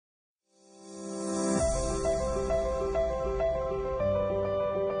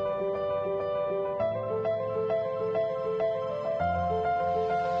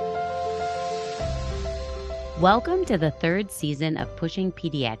Welcome to the third season of Pushing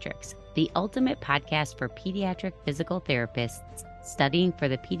Pediatrics, the ultimate podcast for pediatric physical therapists studying for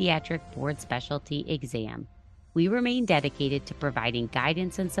the Pediatric Board Specialty exam. We remain dedicated to providing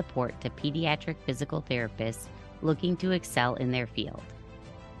guidance and support to pediatric physical therapists looking to excel in their field.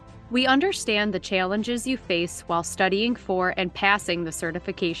 We understand the challenges you face while studying for and passing the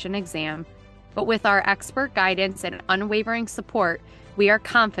certification exam, but with our expert guidance and unwavering support, we are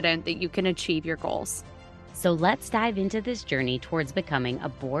confident that you can achieve your goals. So let's dive into this journey towards becoming a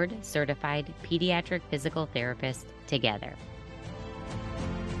board-certified pediatric physical therapist together.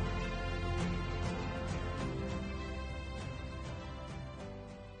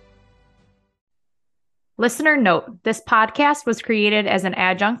 Listener note, this podcast was created as an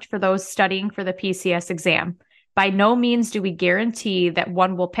adjunct for those studying for the PCS exam. By no means do we guarantee that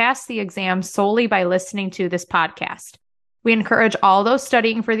one will pass the exam solely by listening to this podcast. We encourage all those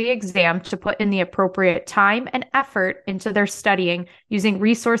studying for the exam to put in the appropriate time and effort into their studying using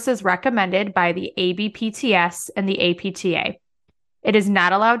resources recommended by the ABPTS and the APTA. It is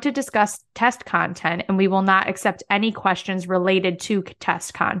not allowed to discuss test content, and we will not accept any questions related to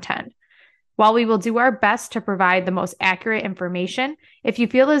test content. While we will do our best to provide the most accurate information, if you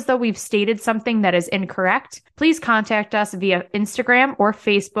feel as though we've stated something that is incorrect, please contact us via Instagram or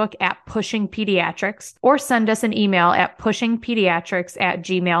Facebook at Pushing Pediatrics, or send us an email at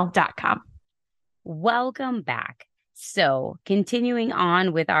pushingpediatrics@gmail.com. Welcome back. So, continuing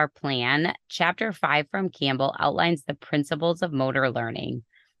on with our plan, Chapter 5 from Campbell outlines the principles of motor learning.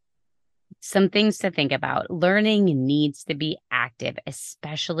 Some things to think about. Learning needs to be active,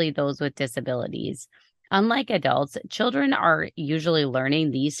 especially those with disabilities. Unlike adults, children are usually learning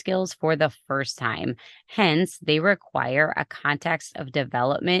these skills for the first time. Hence, they require a context of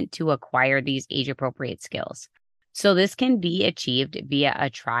development to acquire these age-appropriate skills. So this can be achieved via a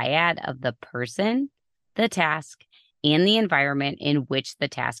triad of the person, the task, and the environment in which the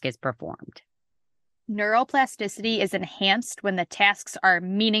task is performed. Neuroplasticity is enhanced when the tasks are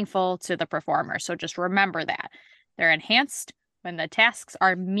meaningful to the performer. So just remember that. They're enhanced when the tasks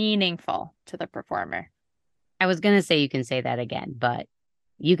are meaningful to the performer. I was going to say you can say that again, but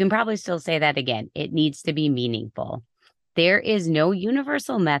you can probably still say that again. It needs to be meaningful. There is no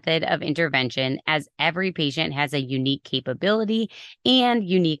universal method of intervention, as every patient has a unique capability and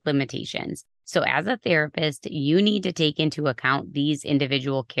unique limitations. So as a therapist, you need to take into account these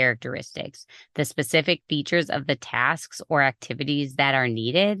individual characteristics, the specific features of the tasks or activities that are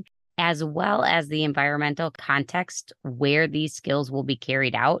needed, as well as the environmental context where these skills will be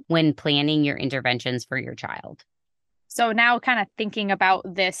carried out when planning your interventions for your child. So now kind of thinking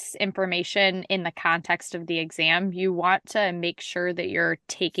about this information in the context of the exam, you want to make sure that you're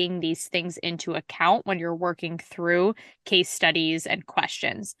taking these things into account when you're working through case studies and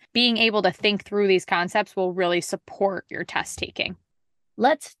questions. Being able to think through these concepts will really support your test taking.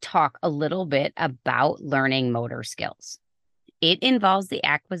 Let's talk a little bit about learning motor skills. It involves the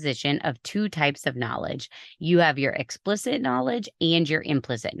acquisition of two types of knowledge. You have your explicit knowledge and your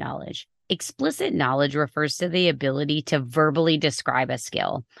implicit knowledge. Explicit knowledge refers to the ability to verbally describe a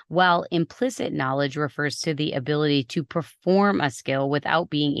skill, while implicit knowledge refers to the ability to perform a skill without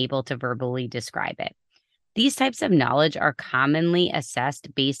being able to verbally describe it. These types of knowledge are commonly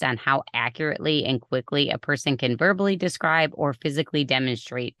assessed based on how accurately and quickly a person can verbally describe or physically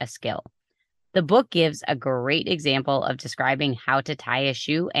demonstrate a skill. The book gives a great example of describing how to tie a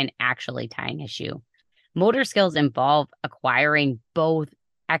shoe and actually tying a shoe. Motor skills involve acquiring both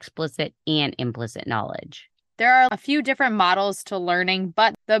explicit and implicit knowledge. There are a few different models to learning,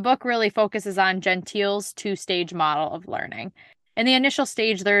 but the book really focuses on Gentile's two-stage model of learning. In the initial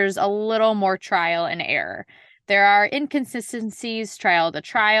stage, there's a little more trial and error. There are inconsistencies, trial to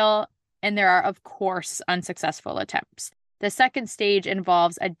trial, and there are, of course, unsuccessful attempts. The second stage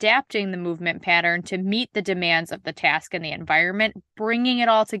involves adapting the movement pattern to meet the demands of the task and the environment, bringing it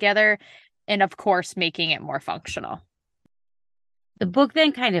all together, and of course, making it more functional. The book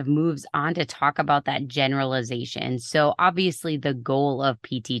then kind of moves on to talk about that generalization. So obviously the goal of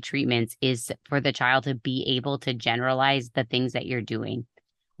PT treatments is for the child to be able to generalize the things that you're doing.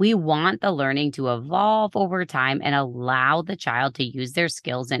 We want the learning to evolve over time and allow the child to use their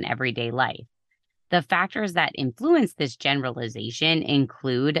skills in everyday life. The factors that influence this generalization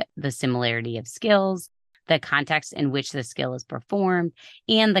include the similarity of skills, the context in which the skill is performed,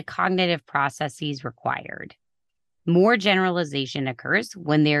 and the cognitive processes required. More generalization occurs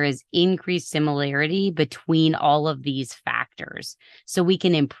when there is increased similarity between all of these factors. So we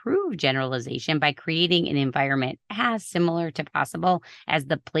can improve generalization by creating an environment as similar to possible as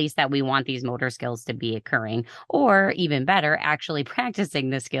the place that we want these motor skills to be occurring, or even better, actually practicing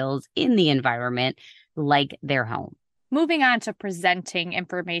the skills in the environment like their home. Moving on to presenting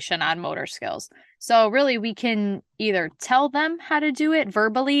information on motor skills. So really, we can either tell them how to do it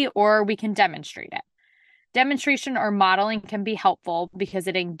verbally or we can demonstrate it. Demonstration or modeling can be helpful because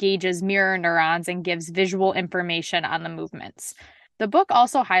it engages mirror neurons and gives visual information on the movements. The book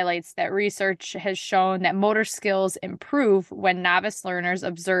also highlights that research has shown that motor skills improve when novice learners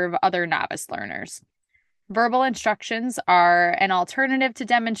observe other novice learners. Verbal instructions are an alternative to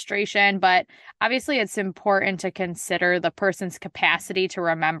demonstration, but obviously it's important to consider the person's capacity to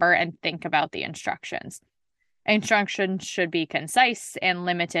remember and think about the instructions. Instructions should be concise and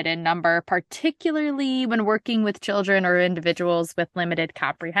limited in number, particularly when working with children or individuals with limited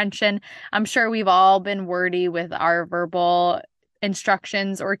comprehension. I'm sure we've all been wordy with our verbal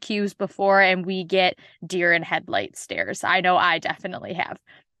instructions or cues before, and we get deer in headlight stares. I know I definitely have.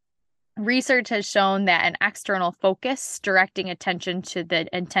 Research has shown that an external focus directing attention to the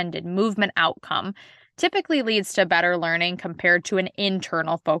intended movement outcome typically leads to better learning compared to an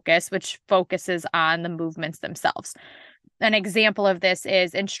internal focus, which focuses on the movements themselves. An example of this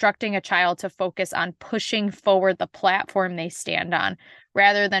is instructing a child to focus on pushing forward the platform they stand on,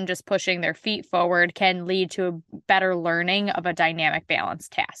 rather than just pushing their feet forward, can lead to a better learning of a dynamic balance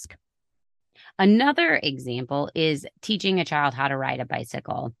task. Another example is teaching a child how to ride a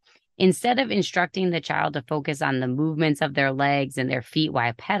bicycle. Instead of instructing the child to focus on the movements of their legs and their feet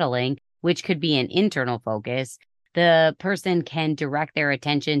while pedaling, which could be an internal focus, the person can direct their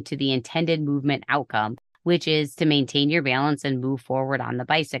attention to the intended movement outcome, which is to maintain your balance and move forward on the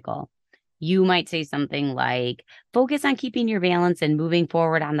bicycle. You might say something like, focus on keeping your balance and moving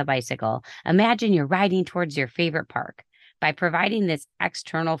forward on the bicycle. Imagine you're riding towards your favorite park. By providing this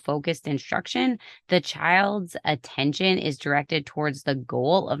external focused instruction, the child's attention is directed towards the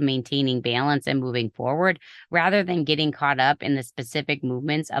goal of maintaining balance and moving forward rather than getting caught up in the specific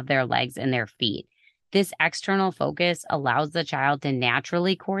movements of their legs and their feet. This external focus allows the child to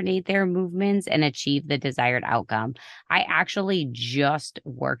naturally coordinate their movements and achieve the desired outcome. I actually just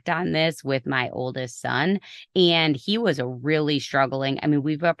worked on this with my oldest son, and he was really struggling. I mean,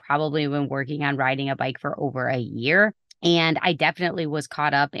 we've probably been working on riding a bike for over a year. And I definitely was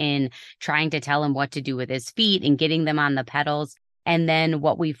caught up in trying to tell him what to do with his feet and getting them on the pedals. And then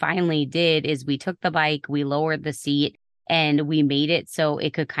what we finally did is we took the bike, we lowered the seat, and we made it so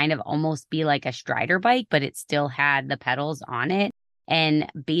it could kind of almost be like a strider bike, but it still had the pedals on it.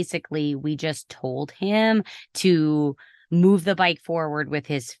 And basically, we just told him to move the bike forward with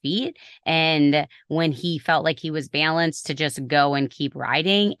his feet. And when he felt like he was balanced, to just go and keep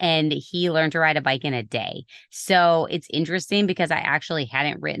riding. And he learned to ride a bike in a day. So it's interesting because I actually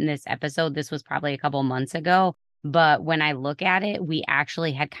hadn't written this episode. This was probably a couple months ago. But when I look at it, we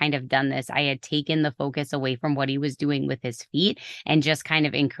actually had kind of done this. I had taken the focus away from what he was doing with his feet and just kind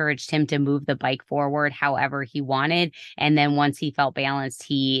of encouraged him to move the bike forward however he wanted. And then once he felt balanced,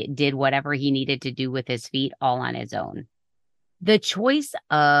 he did whatever he needed to do with his feet all on his own. The choice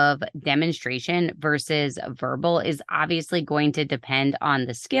of demonstration versus verbal is obviously going to depend on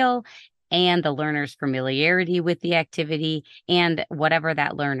the skill and the learner's familiarity with the activity and whatever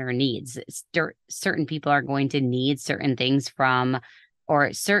that learner needs. Certain people are going to need certain things from,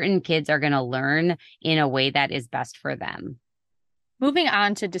 or certain kids are going to learn in a way that is best for them. Moving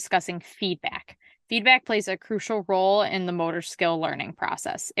on to discussing feedback. Feedback plays a crucial role in the motor skill learning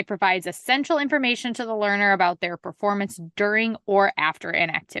process. It provides essential information to the learner about their performance during or after an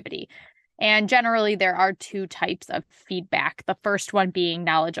activity. And generally, there are two types of feedback. The first one being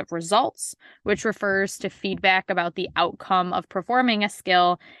knowledge of results, which refers to feedback about the outcome of performing a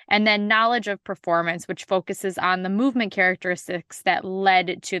skill, and then knowledge of performance, which focuses on the movement characteristics that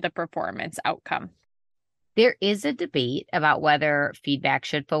led to the performance outcome. There is a debate about whether feedback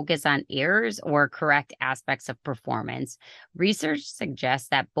should focus on errors or correct aspects of performance. Research suggests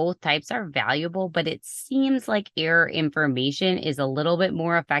that both types are valuable, but it seems like error information is a little bit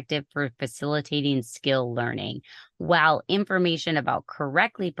more effective for facilitating skill learning, while information about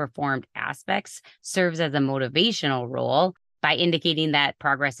correctly performed aspects serves as a motivational role by indicating that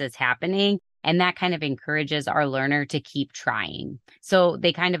progress is happening. And that kind of encourages our learner to keep trying. So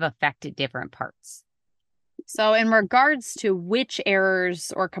they kind of affect different parts. So in regards to which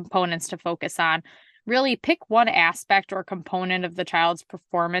errors or components to focus on, really pick one aspect or component of the child's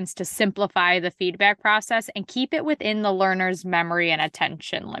performance to simplify the feedback process and keep it within the learner's memory and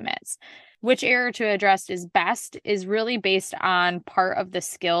attention limits. Which error to address is best is really based on part of the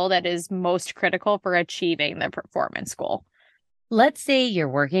skill that is most critical for achieving the performance goal. Let's say you're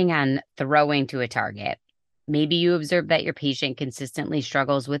working on throwing to a target. Maybe you observe that your patient consistently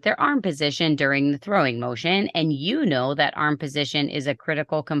struggles with their arm position during the throwing motion, and you know that arm position is a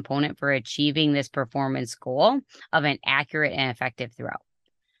critical component for achieving this performance goal of an accurate and effective throw.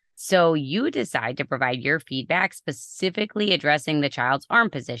 So you decide to provide your feedback specifically addressing the child's arm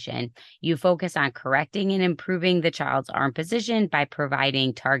position. You focus on correcting and improving the child's arm position by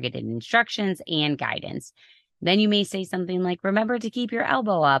providing targeted instructions and guidance. Then you may say something like, remember to keep your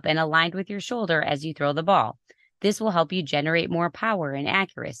elbow up and aligned with your shoulder as you throw the ball. This will help you generate more power and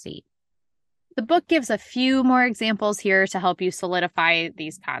accuracy. The book gives a few more examples here to help you solidify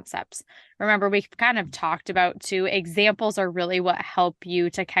these concepts. Remember, we kind of talked about too, examples are really what help you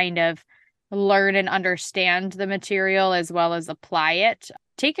to kind of learn and understand the material as well as apply it.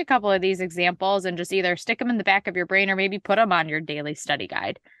 Take a couple of these examples and just either stick them in the back of your brain or maybe put them on your daily study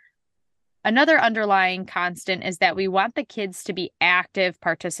guide. Another underlying constant is that we want the kids to be active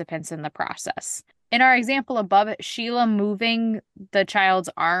participants in the process. In our example above, Sheila moving the child's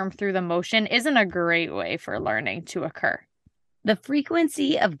arm through the motion isn't a great way for learning to occur. The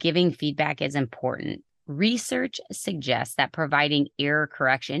frequency of giving feedback is important. Research suggests that providing error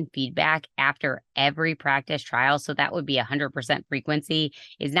correction feedback after every practice trial, so that would be 100% frequency,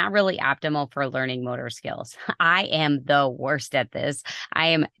 is not really optimal for learning motor skills. I am the worst at this. I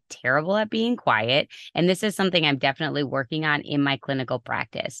am terrible at being quiet, and this is something I'm definitely working on in my clinical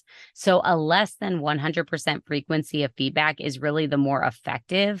practice. So a less than 100% frequency of feedback is really the more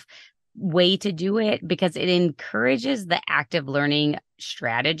effective way to do it because it encourages the active learning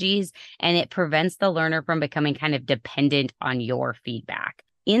strategies and it prevents the learner from becoming kind of dependent on your feedback.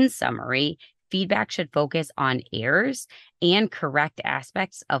 In summary, feedback should focus on errors and correct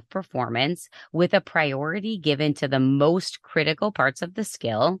aspects of performance with a priority given to the most critical parts of the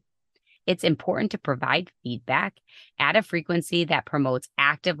skill. It's important to provide feedback at a frequency that promotes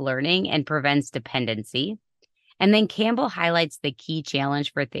active learning and prevents dependency. And then Campbell highlights the key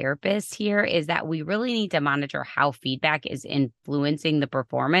challenge for therapists here is that we really need to monitor how feedback is influencing the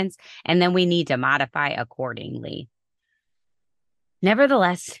performance, and then we need to modify accordingly.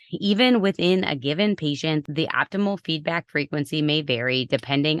 Nevertheless, even within a given patient, the optimal feedback frequency may vary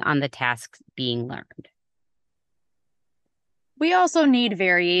depending on the tasks being learned. We also need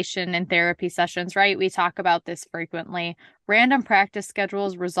variation in therapy sessions, right? We talk about this frequently. Random practice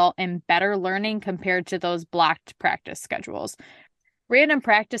schedules result in better learning compared to those blocked practice schedules. Random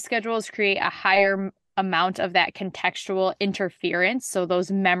practice schedules create a higher amount of that contextual interference, so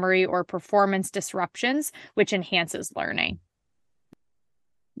those memory or performance disruptions, which enhances learning.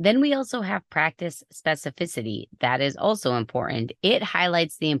 Then we also have practice specificity. That is also important. It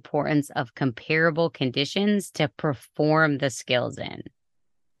highlights the importance of comparable conditions to perform the skills in.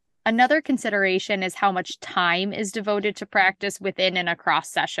 Another consideration is how much time is devoted to practice within and across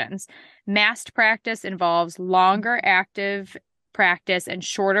sessions. Massed practice involves longer active practice and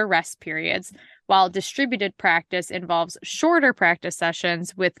shorter rest periods, while distributed practice involves shorter practice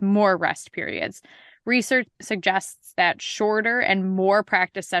sessions with more rest periods. Research suggests that shorter and more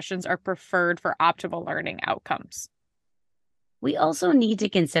practice sessions are preferred for optimal learning outcomes. We also need to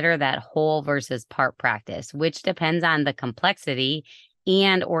consider that whole versus part practice, which depends on the complexity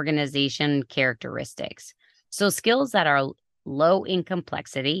and organization characteristics. So skills that are low in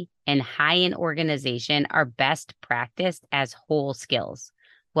complexity and high in organization are best practiced as whole skills,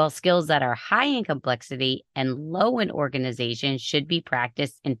 while skills that are high in complexity and low in organization should be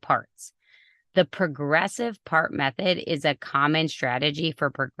practiced in parts. The progressive part method is a common strategy for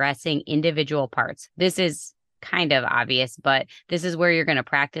progressing individual parts. This is kind of obvious, but this is where you're going to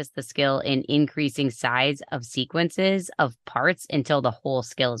practice the skill in increasing size of sequences of parts until the whole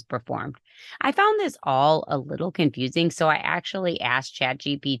skill is performed. I found this all a little confusing, so I actually asked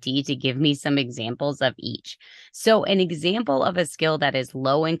ChatGPT to give me some examples of each. So an example of a skill that is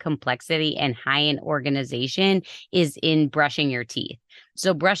low in complexity and high in organization is in brushing your teeth.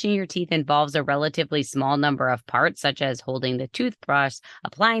 So brushing your teeth involves a relatively small number of parts, such as holding the toothbrush,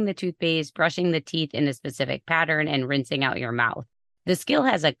 applying the toothpaste, brushing the teeth in a specific pattern, and rinsing out your mouth. The skill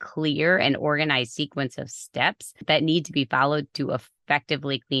has a clear and organized sequence of steps that need to be followed to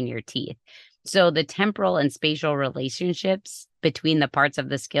effectively clean your teeth. So the temporal and spatial relationships between the parts of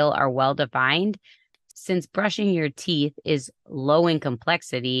the skill are well defined. Since brushing your teeth is low in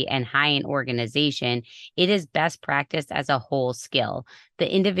complexity and high in organization, it is best practiced as a whole skill.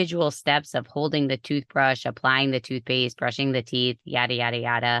 The individual steps of holding the toothbrush, applying the toothpaste, brushing the teeth, yada, yada,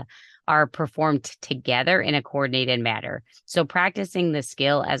 yada, are performed together in a coordinated manner. So practicing the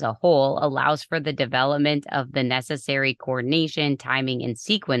skill as a whole allows for the development of the necessary coordination, timing, and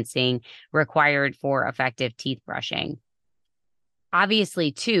sequencing required for effective teeth brushing.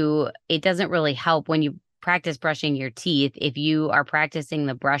 Obviously, too, it doesn't really help when you practice brushing your teeth, if you are practicing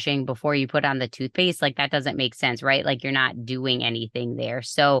the brushing before you put on the toothpaste, like that doesn't make sense, right? Like you're not doing anything there.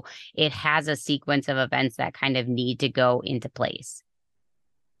 So it has a sequence of events that kind of need to go into place.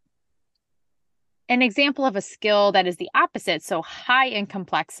 An example of a skill that is the opposite, so high in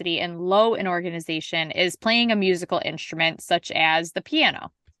complexity and low in organization, is playing a musical instrument such as the piano.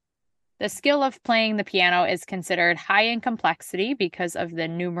 The skill of playing the piano is considered high in complexity because of the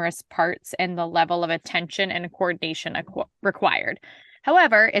numerous parts and the level of attention and coordination required.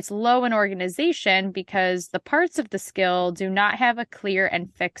 However, it's low in organization because the parts of the skill do not have a clear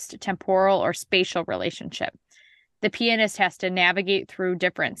and fixed temporal or spatial relationship. The pianist has to navigate through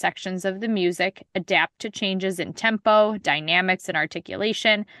different sections of the music, adapt to changes in tempo, dynamics, and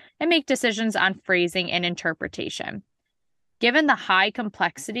articulation, and make decisions on phrasing and interpretation. Given the high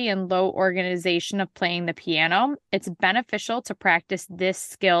complexity and low organization of playing the piano, it's beneficial to practice this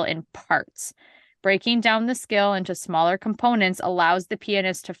skill in parts. Breaking down the skill into smaller components allows the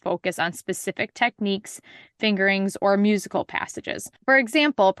pianist to focus on specific techniques, fingerings, or musical passages. For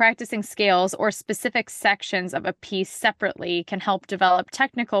example, practicing scales or specific sections of a piece separately can help develop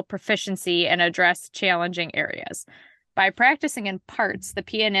technical proficiency and address challenging areas. By practicing in parts, the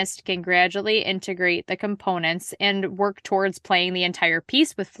pianist can gradually integrate the components and work towards playing the entire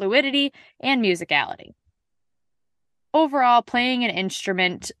piece with fluidity and musicality. Overall, playing an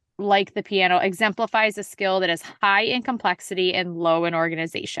instrument like the piano exemplifies a skill that is high in complexity and low in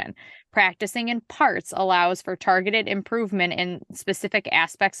organization. Practicing in parts allows for targeted improvement in specific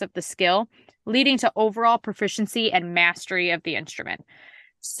aspects of the skill, leading to overall proficiency and mastery of the instrument.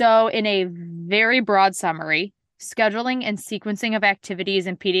 So, in a very broad summary, scheduling and sequencing of activities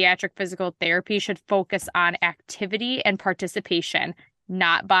in pediatric physical therapy should focus on activity and participation,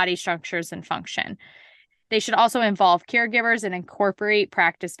 not body structures and function. They should also involve caregivers and incorporate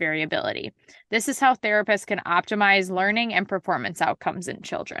practice variability. This is how therapists can optimize learning and performance outcomes in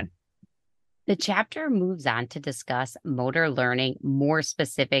children. The chapter moves on to discuss motor learning more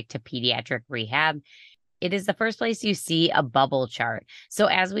specific to pediatric rehab. It is the first place you see a bubble chart. So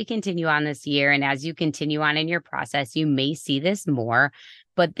as we continue on this year and as you continue on in your process, you may see this more.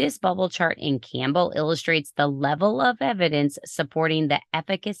 But this bubble chart in Campbell illustrates the level of evidence supporting the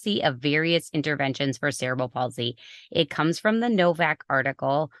efficacy of various interventions for cerebral palsy. It comes from the Novak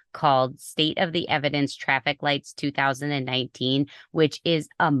article called State of the Evidence Traffic Lights 2019, which is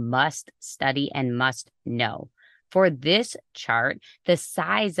a must study and must know. For this chart, the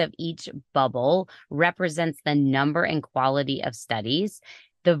size of each bubble represents the number and quality of studies.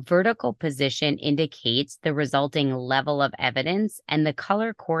 The vertical position indicates the resulting level of evidence, and the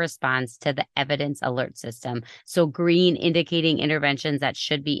color corresponds to the evidence alert system. So green indicating interventions that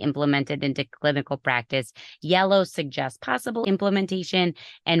should be implemented into clinical practice, yellow suggests possible implementation,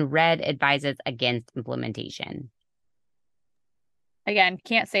 and red advises against implementation. Again,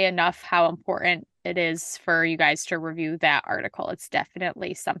 can't say enough how important it is for you guys to review that article. It's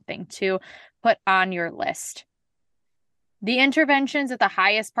definitely something to put on your list. The interventions at the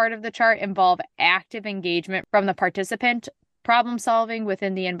highest part of the chart involve active engagement from the participant, problem solving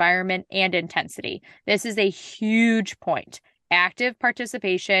within the environment, and intensity. This is a huge point. Active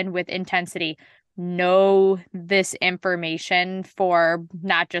participation with intensity. Know this information for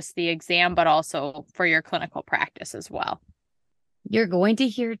not just the exam, but also for your clinical practice as well. You're going to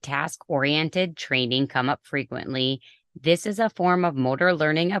hear task-oriented training come up frequently. This is a form of motor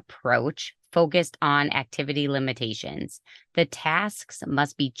learning approach focused on activity limitations. The tasks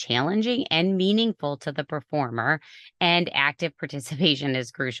must be challenging and meaningful to the performer, and active participation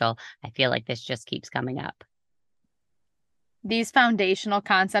is crucial. I feel like this just keeps coming up. These foundational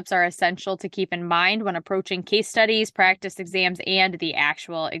concepts are essential to keep in mind when approaching case studies, practice exams, and the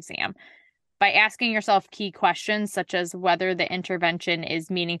actual exam. By asking yourself key questions such as whether the intervention is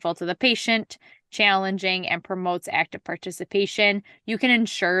meaningful to the patient, challenging, and promotes active participation, you can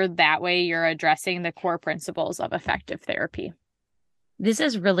ensure that way you're addressing the core principles of effective therapy. This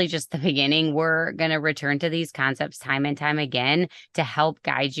is really just the beginning. We're going to return to these concepts time and time again to help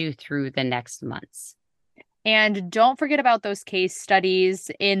guide you through the next months. And don't forget about those case studies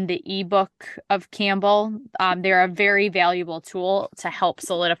in the ebook of Campbell. They're a very valuable tool to help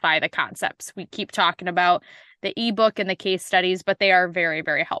solidify the concepts. We keep talking about the ebook and the case studies, but they are very,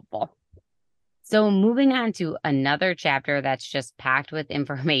 very helpful. So moving on to another chapter that's just packed with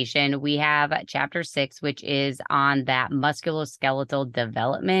information, we have chapter 6, which is on that musculoskeletal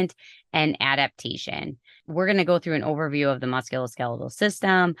development and adaptation. We're going to go through an overview of the musculoskeletal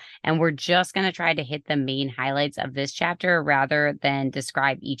system, and we're just going to try to hit the main highlights of this chapter rather than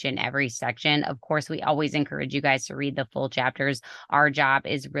describe each and every section. Of course, we always encourage you guys to read the full chapters. Our job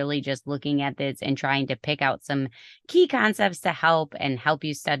is really just looking at this and trying to pick out some key concepts to help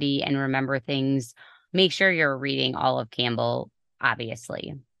you study and remember things. Make sure you're reading all of Campbell,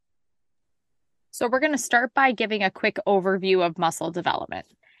 obviously. So we're going to start by giving a quick overview of muscle development.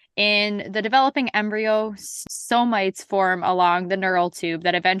 In the developing embryo, somites form along the neural tube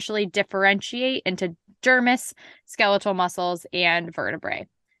that eventually differentiate into dermis, skeletal muscles, and vertebrae.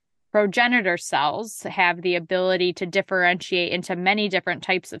 Progenitor cells have the ability to differentiate into many different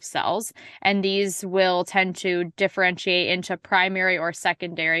types of cells, and these will tend to differentiate into primary or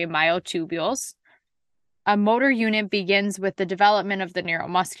secondary myotubules. A motor unit begins with the development of the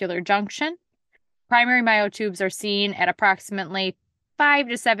neuromuscular junction. Primary myotubes are seen at approximately 5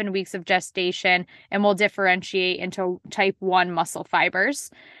 to 7 weeks of gestation and will differentiate into type 1 muscle fibers.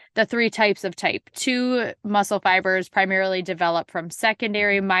 The three types of type 2 muscle fibers primarily develop from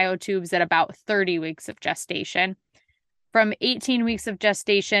secondary myotubes at about 30 weeks of gestation. From 18 weeks of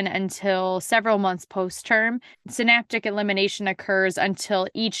gestation until several months post-term, synaptic elimination occurs until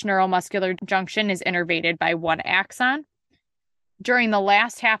each neuromuscular junction is innervated by one axon. During the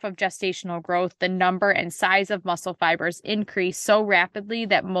last half of gestational growth, the number and size of muscle fibers increase so rapidly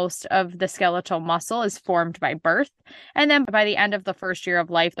that most of the skeletal muscle is formed by birth. And then by the end of the first year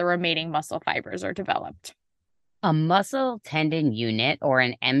of life, the remaining muscle fibers are developed. A muscle tendon unit, or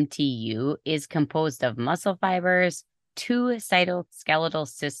an MTU, is composed of muscle fibers, two cytoskeletal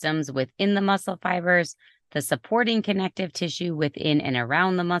systems within the muscle fibers, the supporting connective tissue within and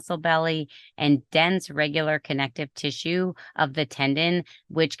around the muscle belly, and dense regular connective tissue of the tendon,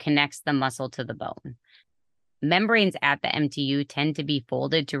 which connects the muscle to the bone. Membranes at the MTU tend to be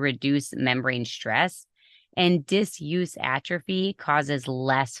folded to reduce membrane stress, and disuse atrophy causes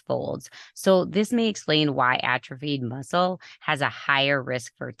less folds. So this may explain why atrophied muscle has a higher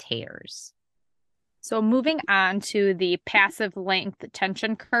risk for tears. So moving on to the passive length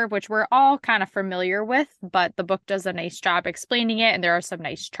tension curve, which we're all kind of familiar with, but the book does a nice job explaining it, and there are some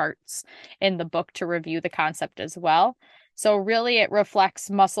nice charts in the book to review the concept as well. So really it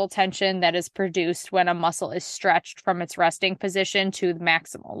reflects muscle tension that is produced when a muscle is stretched from its resting position to the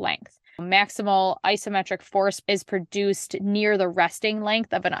maximal length. Maximal isometric force is produced near the resting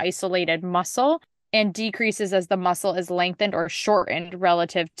length of an isolated muscle and decreases as the muscle is lengthened or shortened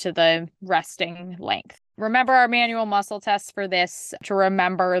relative to the resting length. Remember our manual muscle tests for this to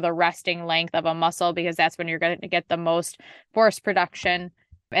remember the resting length of a muscle, because that's when you're going to get the most force production.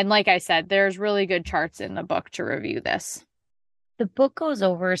 And like I said, there's really good charts in the book to review this. The book goes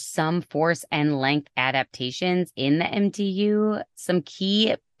over some force and length adaptations in the MTU. Some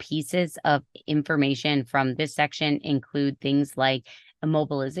key pieces of information from this section include things like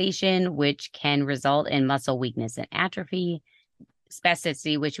immobilization, which can result in muscle weakness and atrophy.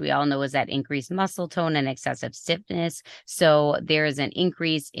 Spasticity, which we all know is that increased muscle tone and excessive stiffness. So there is an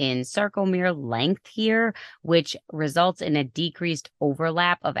increase in sarcomere length here, which results in a decreased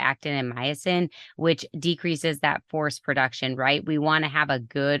overlap of actin and myosin, which decreases that force production, right? We want to have a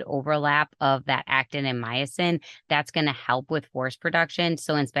good overlap of that actin and myosin. That's going to help with force production.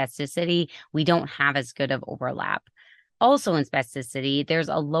 So in spasticity, we don't have as good of overlap. Also in spasticity, there's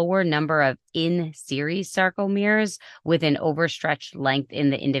a lower number of in-series sarcomeres with an overstretched length in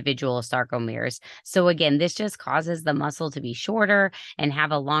the individual sarcomeres. So again, this just causes the muscle to be shorter and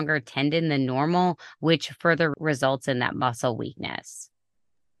have a longer tendon than normal, which further results in that muscle weakness.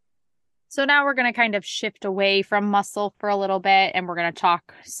 So now we're going to kind of shift away from muscle for a little bit, and we're going to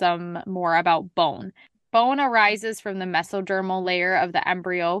talk some more about bone. Bone arises from the mesodermal layer of the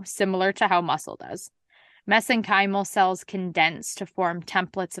embryo, similar to how muscle does. Mesenchymal cells condense to form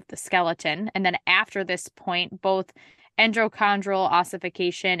templates of the skeleton, and then after this point, both endochondral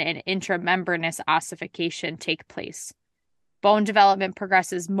ossification and intramembranous ossification take place. Bone development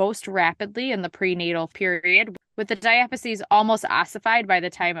progresses most rapidly in the prenatal period, with the diaphyses almost ossified by the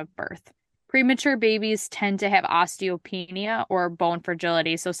time of birth. Premature babies tend to have osteopenia or bone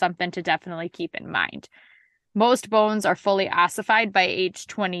fragility, so something to definitely keep in mind. Most bones are fully ossified by age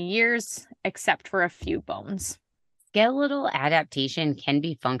 20 years, except for a few bones. Skeletal adaptation can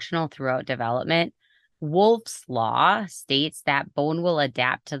be functional throughout development. Wolff's law states that bone will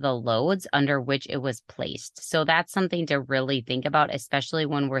adapt to the loads under which it was placed. So that's something to really think about, especially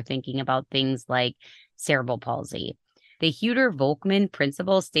when we're thinking about things like cerebral palsy. The Hutter-Volkmann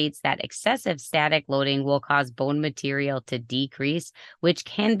principle states that excessive static loading will cause bone material to decrease, which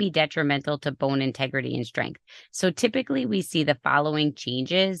can be detrimental to bone integrity and strength. So typically we see the following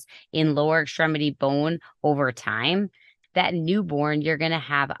changes in lower extremity bone over time. That newborn, you're going to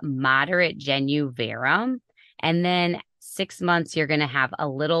have moderate genu varum, and then 6 months, you're going to have a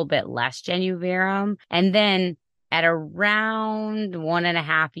little bit less genu varum. And then at around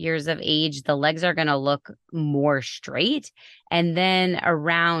 1.5 years of age, the legs are going to look more straight. And then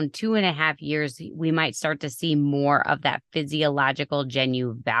around 2.5 years, we might start to see more of that physiological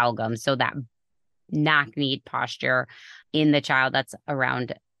genu valgum. So that knock-kneed posture in the child that's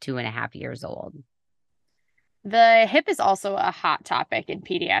around 2.5 years old. The hip is also a hot topic in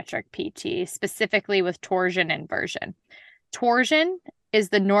pediatric PT, specifically with torsion and version. Torsion is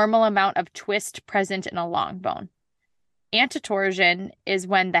the normal amount of twist present in a long bone. Antitorsion is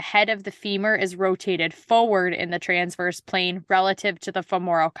when the head of the femur is rotated forward in the transverse plane relative to the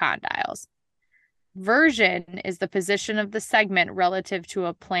femoral condyles. Version is the position of the segment relative to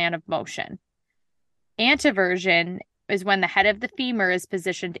a plan of motion. Anteversion is when the head of the femur is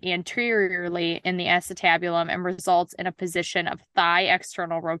positioned anteriorly in the acetabulum and results in a position of thigh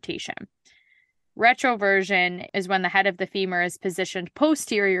external rotation. Retroversion is when the head of the femur is positioned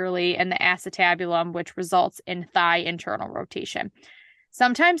posteriorly in the acetabulum, which results in thigh internal rotation.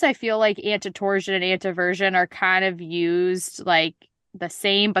 Sometimes I feel like antitorsion and anteversion are kind of used like the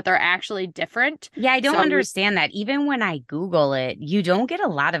same, but they're actually different. Yeah, I don't understand that. Even when I Google it, you don't get a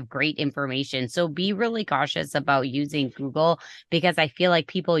lot of great information. So be really cautious about using Google, because I feel like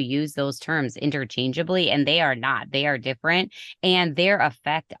people use those terms interchangeably and they are not. They are different, and their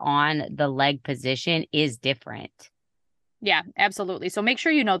effect on the leg position is different. Yeah, absolutely. So make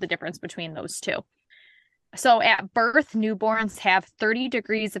sure you know the difference between those two. So at birth, newborns have 30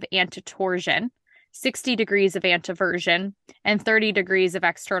 degrees of antitorsion, 60 degrees of anteversion, and 30 degrees of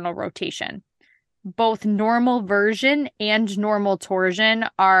external rotation. Both normal version and normal torsion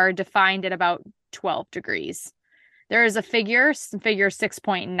are defined at about 12 degrees. There is a figure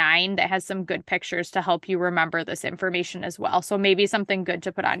 6.9, that has some good pictures to help you remember this information as well. So maybe something good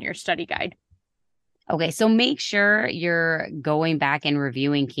to put on your study guide. Okay, so make sure you're going back and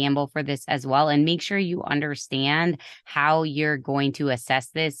reviewing Campbell for this as well, and make sure you understand how you're going to assess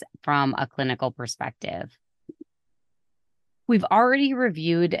this from a clinical perspective. We've already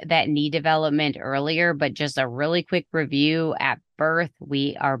reviewed that knee development earlier, but just a really quick review. At birth,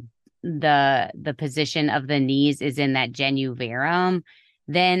 the position of the knees is in that genu varum.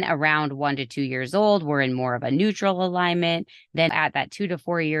 Then around 1 to 2 years old, we're in more of a neutral alignment. Then at that 2 to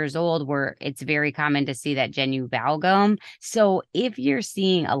 4 years old, it's very common to see that genu valgum. So if you're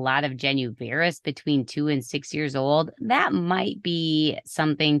seeing a lot of genu varus between 2 and 6 years old, that might be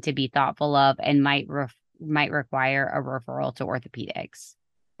something to be thoughtful of and might require a referral to orthopedics.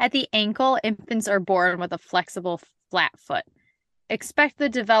 At the ankle, infants are born with a flexible flat foot. Expect the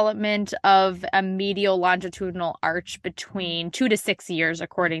development of a medial longitudinal arch between 2 to 6 years,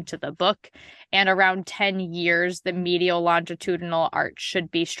 according to the book, and around 10 years, the medial longitudinal arch should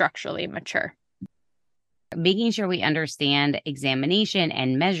be structurally mature. Making sure we understand examination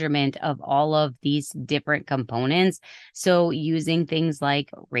and measurement of all of these different components. So using things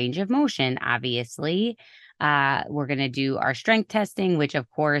like range of motion, obviously. We're going to do our strength testing, which of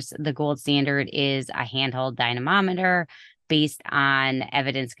course the gold standard is a handheld dynamometer based on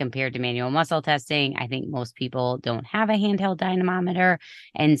evidence compared to manual muscle testing. I think most people don't have a handheld dynamometer.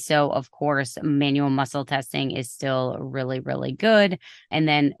 And so, of course, manual muscle testing is still really, really good. And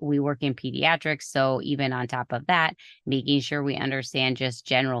then we work in pediatrics. So even on top of that, making sure we understand just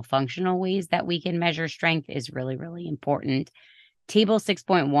general functional ways that we can measure strength is really, really important. Table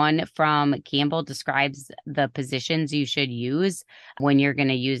 6.1 from Campbell describes the positions you should use when you're going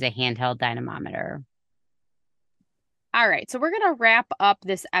to use a handheld dynamometer. All right, so we're going to wrap up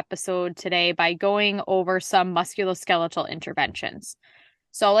this episode today by going over some musculoskeletal interventions.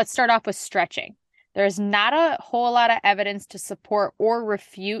 So let's start off with stretching. There's not a whole lot of evidence to support or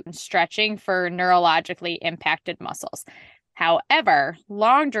refute stretching for neurologically impacted muscles. However,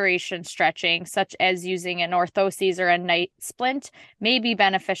 long duration stretching, such as using an orthoses or a night splint, may be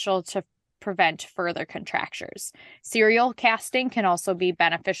beneficial to prevent further contractures. Serial casting can also be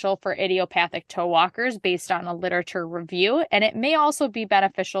beneficial for idiopathic toe walkers based on a literature review, and it may also be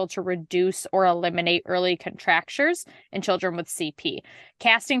beneficial to reduce or eliminate early contractures in children with CP.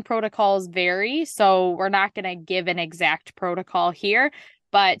 Casting protocols vary, so we're not going to give an exact protocol here,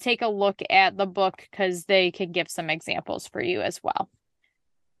 but take a look at the book because they can give some examples for you as well.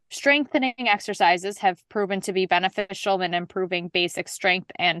 Strengthening exercises have proven to be beneficial in improving basic strength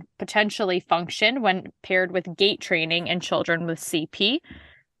and potentially function when paired with gait training in children with CP.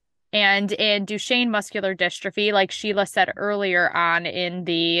 And in Duchenne muscular dystrophy, like Sheila said earlier on in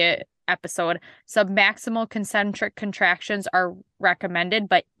the episode, submaximal concentric contractions are recommended,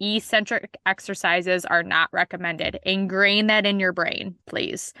 but eccentric exercises are not recommended. Ingrain that in your brain,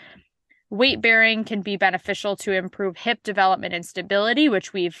 please. Weight bearing can be beneficial to improve hip development and stability,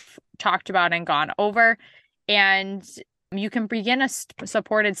 which we've talked about and gone over. And you can begin a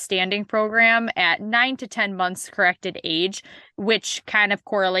supported standing program at 9 to 10 months corrected age, which kind of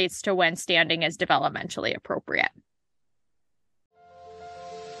correlates to when standing is developmentally appropriate.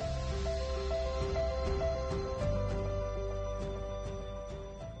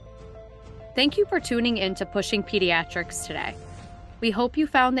 Thank you for tuning in to Pushing Pediatrics today. We hope you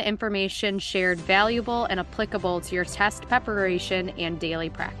found the information shared valuable and applicable to your test preparation and daily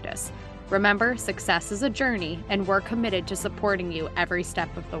practice. Remember, success is a journey, and we're committed to supporting you every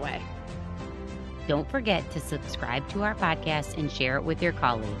step of the way. Don't forget to subscribe to our podcast and share it with your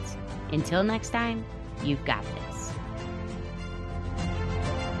colleagues. Until next time, you've got this.